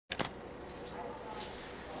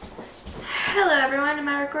Hello everyone, am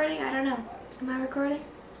I recording? I don't know. Am I recording?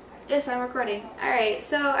 Yes, I'm recording. Alright,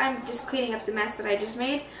 so I'm just cleaning up the mess that I just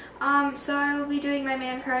made. So I will be doing my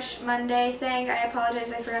Man Crush Monday thing. I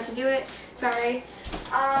apologize, I forgot to do it. Sorry.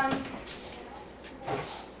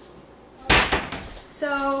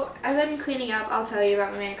 So as I'm cleaning up, I'll tell you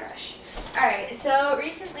about my Man Crush. Alright, so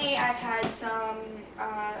recently I've had some,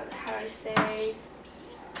 how do I say,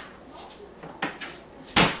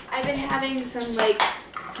 I've been having some, like,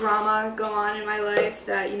 drama go on in my life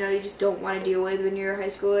that, you know, you just don't want to deal with when you're a high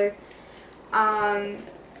schooler.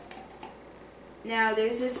 Now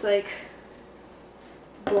there's this, like,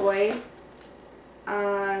 boy,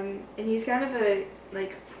 and he's kind of a,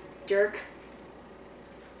 like, jerk,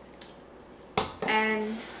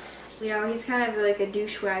 and, you know, he's kind of like a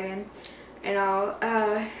douchewagon and all,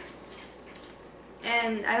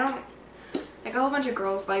 and I don't, like, a whole bunch of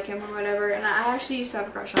girls like him or whatever, and I actually used to have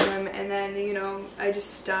a crush on him, and then, you know, I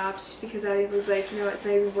just stopped because I was like, you know, it's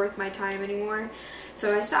not even worth my time anymore,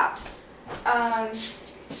 so I stopped.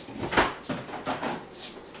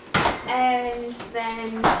 And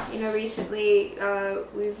then, you know, recently,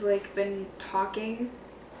 we've, like, been talking,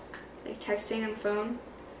 like, texting on the phone,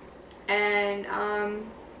 and,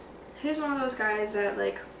 he's one of those guys that,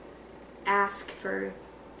 like, ask for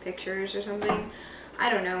pictures or something.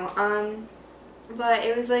 I don't know, but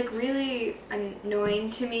it was, like, really annoying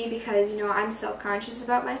to me because, you know, I'm self-conscious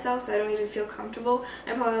about myself, so I don't even feel comfortable.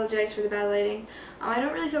 I apologize for the bad lighting. I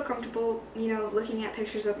don't really feel comfortable, you know, looking at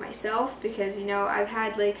pictures of myself because, you know, I've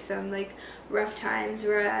had, like, some, like, rough times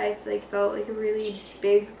where I've, like, felt like a really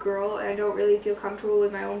big girl and I don't really feel comfortable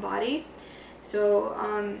with my own body. So,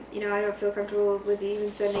 you know, I don't feel comfortable with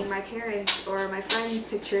even sending my parents or my friends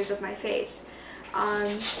pictures of my face.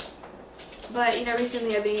 But, you know,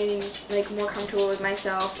 recently I've been getting, like, more comfortable with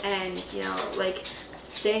myself and, you know, like,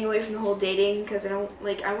 staying away from the whole dating because I don't,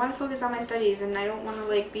 like, I want to focus on my studies and I don't want to,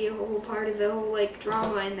 like, be a whole part of the whole, like,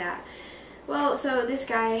 drama in that. Well, so this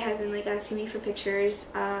guy has been, like, asking me for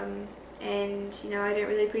pictures, and, you know, I didn't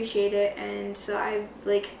really appreciate it, and so I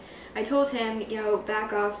told him, you know,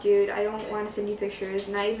 back off, dude, I don't want to send you pictures,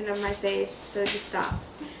 not even of my face, so just stop.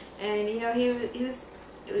 And, you know,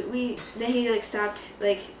 then he, like, stopped,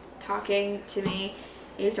 like, talking to me.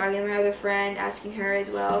 He was talking to my other friend, asking her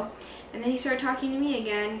as well, and then he started talking to me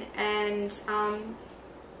again, and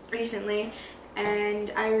recently,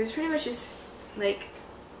 and I was pretty much just, like,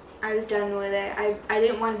 I was done with it. I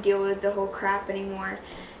didn't want to deal with the whole crap anymore,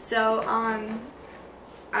 so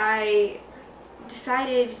I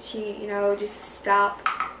decided to, you know, just stop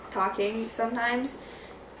talking sometimes.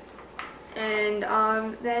 And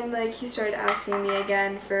then, like, he started asking me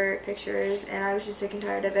again for pictures, and I was just sick and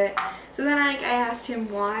tired of it. So then I asked him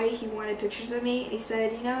why he wanted pictures of me, and he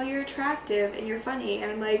said, you know, you're attractive and you're funny.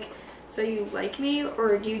 And I'm like, so you like me,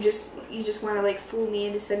 or do you just want to, like, fool me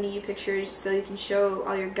into sending you pictures so you can show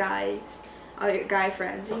all your guy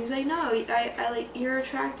friends? And he's like, no, I like, you're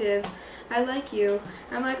attractive, I like you.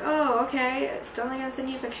 And I'm like, oh, okay, still not gonna send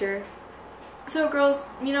you a picture. So girls,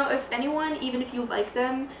 you know, if anyone, even if you like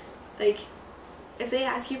them, like, if they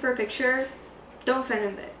ask you for a picture, don't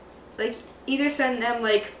send them it. Like, either send them,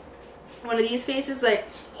 like, one of these faces, like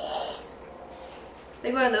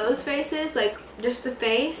one of those faces, like, just the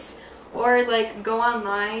face, or, like, go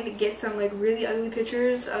online, get some, like, really ugly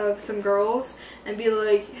pictures of some girls, and be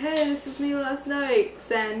like, hey, this is me last night,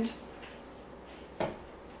 send.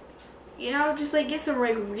 You know, just, like, get some,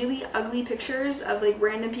 like, really ugly pictures of, like,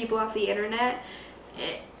 random people off the internet,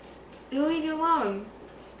 he'll leave you alone.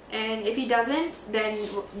 And if he doesn't, then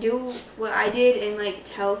do what I did and, like,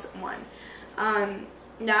 tell someone.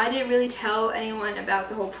 Now, I didn't really tell anyone about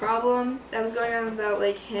the whole problem that was going on about,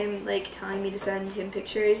 like, him, like, telling me to send him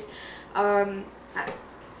pictures. I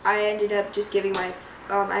ended up just giving my,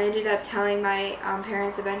 I ended up telling my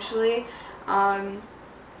parents eventually.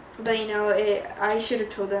 But, you know, I should have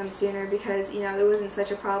told them sooner because, you know, it wasn't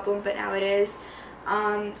such a problem, but now it is.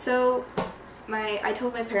 So I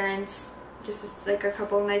told my parents just, like, a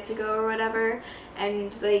couple of nights ago or whatever,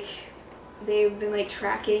 and, like, they've been, like,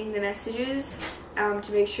 tracking the messages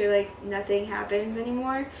to make sure, like, nothing happens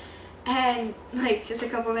anymore. And, like, just a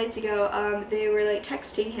couple of nights ago, they were, like,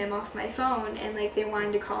 texting him off my phone, and, like, they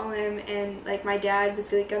wanted to call him, and, like, my dad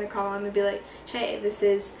was, like, gonna call him and be like, hey, this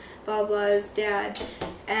is blah blah's dad.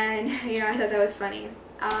 And, you know, I thought that was funny.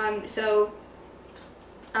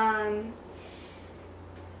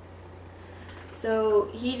 So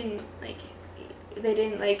he didn't, like, they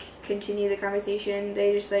didn't, like, continue the conversation.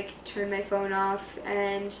 They just, like, turned my phone off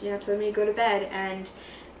and, you know, told me to go to bed. And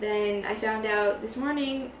then I found out this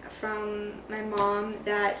morning from my mom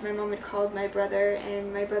that my mom had called my brother,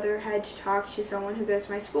 and my brother had to talk to someone who goes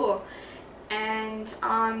to my school. and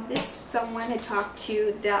this someone had talked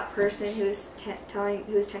to that person who was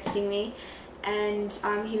texting me, and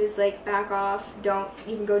he was like, back off, don't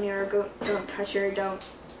even go near her, don't touch her, don't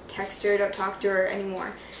text her, don't talk to her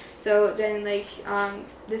anymore. So then like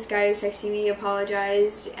this guy who was texting me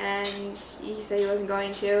apologized, and he said he wasn't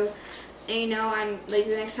going to. And you know, I'm like,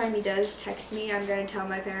 the next time he does text me, I'm gonna tell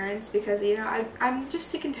my parents, because you know, I'm just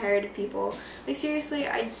sick and tired of people. Like seriously,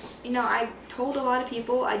 I've told a lot of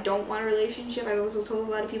people I don't want a relationship. I've also told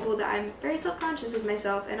a lot of people that I'm very self-conscious with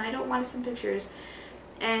myself and I don't want to send pictures.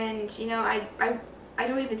 And you know, I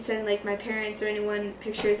don't even send like my parents or anyone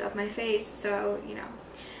pictures of my face. So you know,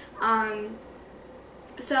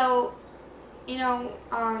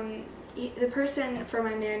 the person for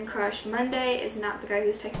my man crush Monday is not the guy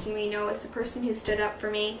who's texting me. No, it's the person who stood up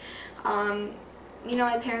for me. You know,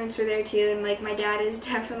 my parents were there too, and like my dad is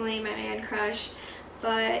definitely my man crush,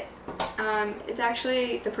 but it's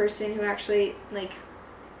actually the person who actually like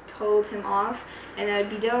told him off, and that would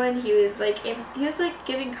be Dylan. He was like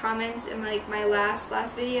giving comments in like my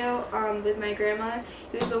last video with my grandma.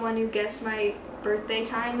 He was the one who guessed my birthday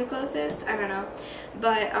time the closest. I don't know,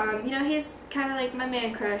 but you know, he's kind of like my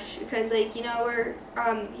man crush, because like, you know,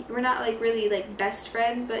 we're not like really like best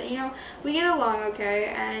friends, but you know, we get along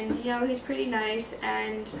okay, and you know, he's pretty nice,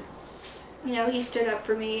 and you know, he stood up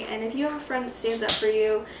for me. And if you have a friend that stands up for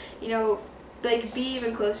you, you know, like, be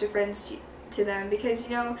even closer friends to them, because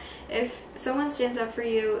you know, if someone stands up for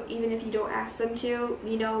you, even if you don't ask them to,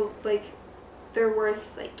 you know, like, they're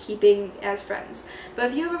worth like keeping as friends. But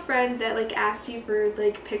if you have a friend that like asks you for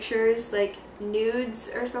like pictures, like nudes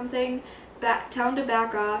or something, tell them to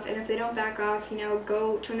back off. And if they don't back off, you know,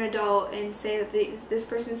 go to an adult and say that this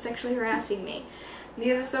person is sexually harassing me.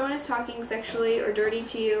 Because if someone is talking sexually or dirty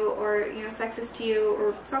to you, or you know, sexist to you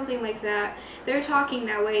or something like that, they're talking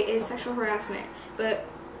that way, is sexual harassment. But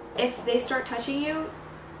if they start touching you,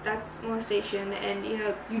 that's molestation, and you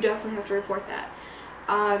know, you definitely have to report that.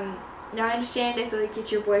 Now I understand if like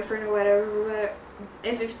it's your boyfriend or whatever,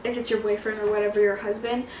 if it's your boyfriend or whatever, your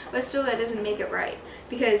husband, but still that doesn't make it right,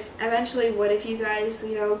 because eventually what if you guys,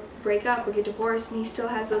 you know, break up or get divorced and he still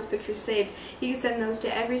has those pictures saved? He can send those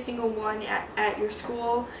to every single one at your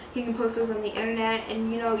school. He can post those on the internet,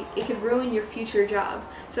 and you know, it could ruin your future job.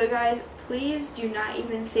 So guys, please do not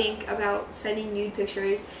even think about sending nude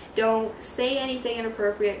pictures. Don't say anything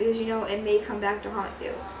inappropriate, because you know, it may come back to haunt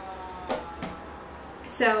you.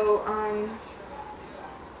 So,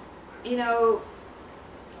 you know,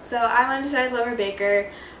 so I'm Undecidedlover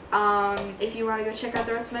Baker. If you want to go check out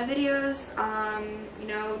the rest of my videos, you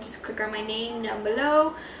know, just click on my name down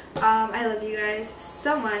below. I love you guys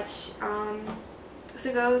so much.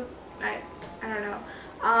 So go, I don't know.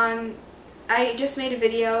 I just made a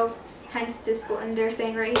video, hence this blender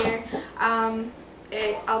thing right here.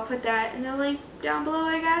 I'll put that in the link down below,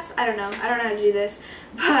 I guess. I don't know how to do this,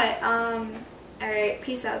 but, alright,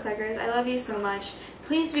 peace out, suckers. I love you so much.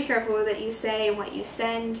 Please be careful with what you say and what you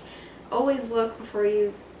send. Always look before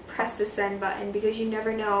you press the send button, because you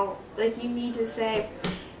never know. Like, you need to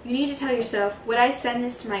tell yourself, would I send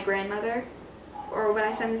this to my grandmother? Or would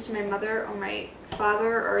I send this to my mother or my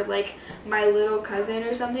father or like my little cousin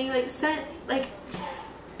or something? Like,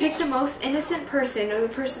 pick the most innocent person, or the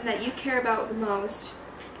person that you care about the most,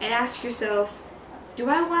 and ask yourself, do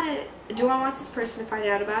I want this person to find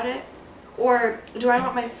out about it? Or do I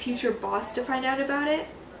want my future boss to find out about it?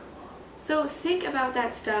 So think about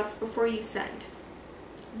that stuff before you send.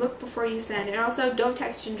 Look before you send. And also, don't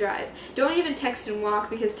text and drive. Don't even text and walk,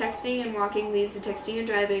 because texting and walking leads to texting and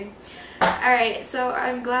driving. Alright, so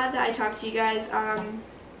I'm glad that I talked to you guys.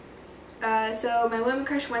 So my Women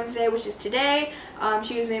Crush Wednesday, which is today,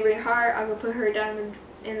 she was Mabry Hart. I'll go put her down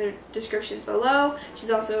in the descriptions below. She's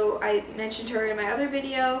also, I mentioned her in my other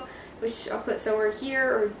video, which I'll put somewhere here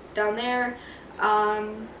or down there.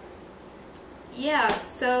 Yeah,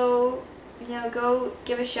 so, you know, go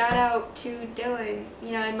give a shout out to Dylan,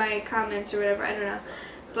 you know, in my comments or whatever, I don't know.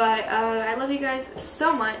 But, I love you guys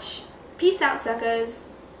so much. Peace out, suckers.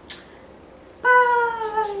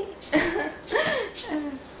 Bye!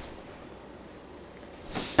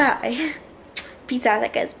 Bye. Peace out,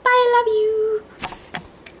 suckers. Bye, I love you.